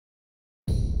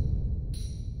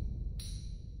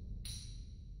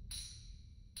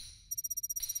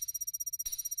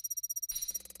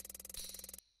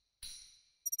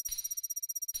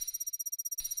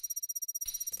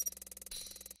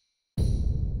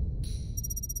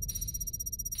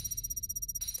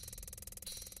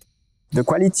The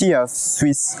quality of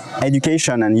Swiss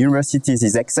education and universities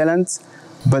is excellent,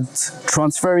 but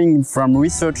transferring from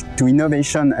research to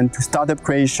innovation and to startup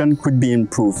creation could be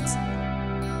improved.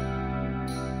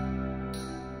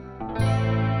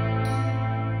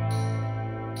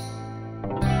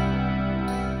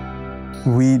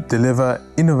 We deliver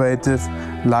innovative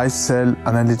live cell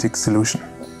analytics solutions.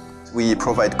 We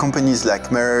provide companies like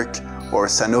Merck or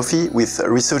Sanofi with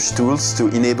research tools to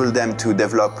enable them to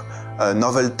develop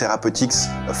novel therapeutics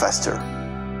faster.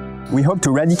 We hope to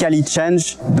radically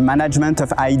change the management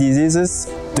of eye diseases.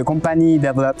 The company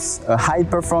develops a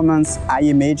high-performance eye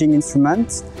imaging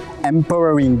instrument,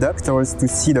 empowering doctors to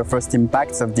see the first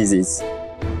impacts of disease.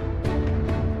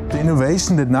 The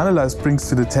innovation that Nanolive brings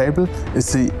to the table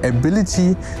is the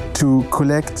ability to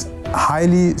collect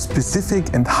highly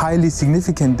specific and highly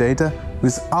significant data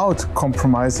without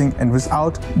compromising and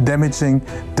without damaging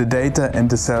the data and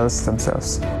the cells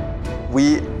themselves.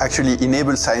 We actually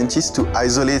enable scientists to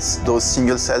isolate those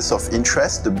single cells of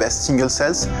interest, the best single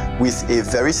cells, with a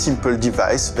very simple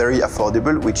device, very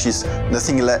affordable, which is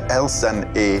nothing else than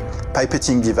a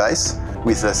pipetting device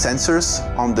with sensors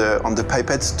on the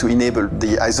pipettes to enable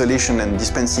the isolation and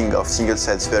dispensing of single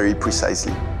cells very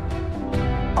precisely.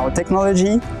 Our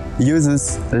technology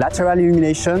uses lateral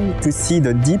illumination to see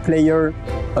the deep layer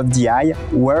of the eye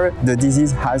where the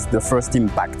disease has the first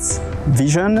impacts.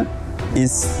 Vision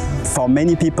is for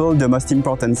many people the most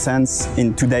important sense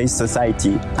in today's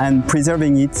society, and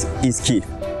preserving it is key.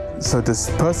 So this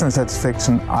personal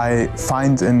satisfaction I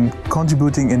find in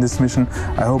contributing in this mission,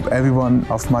 I hope every one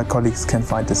of my colleagues can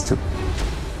find this too.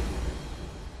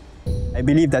 I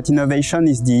believe that innovation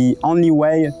is the only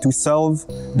way to solve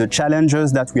the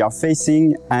challenges that we are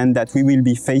facing and that we will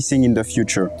be facing in the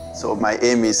future. So my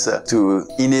aim is to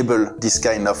enable this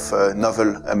kind of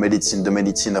novel medicine, the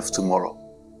medicine of tomorrow.